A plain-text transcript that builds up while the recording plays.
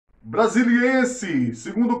Brasiliense,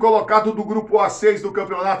 segundo colocado do grupo A6 do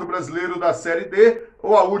Campeonato Brasileiro da Série D,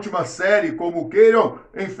 ou a última série, como queiram,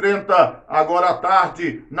 enfrenta agora à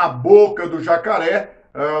tarde, na Boca do Jacaré,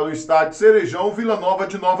 no estádio Cerejão, o Vila Nova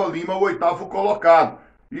de Nova Lima, o oitavo colocado.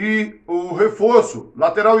 E o Reforço,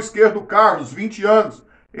 lateral esquerdo Carlos, 20 anos,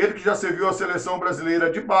 ele que já serviu a seleção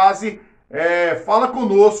brasileira de base, fala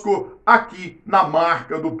conosco aqui na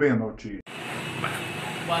marca do pênalti.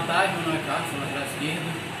 Boa tarde, meu nome é Carlos, sou lateral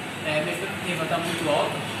esquerdo. Minha expectativa está muito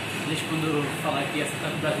alta, desde quando eu falar que essa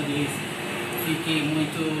campeonato brasileiro fiquei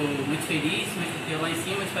muito feliz, minha expectativa lá em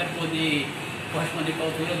cima, espero poder corresponder com a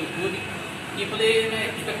altura do clube e poder, minha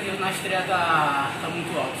expectativa na estreia tá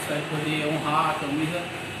muito alta, espero poder honrar a camisa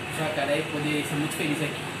do Jacaré e poder ser muito feliz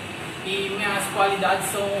aqui. E minhas qualidades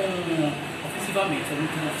são ofensivamente, sou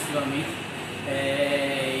muito bom ofensivamente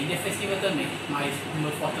e defensiva também, mas o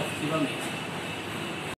meu forte é ofensivamente.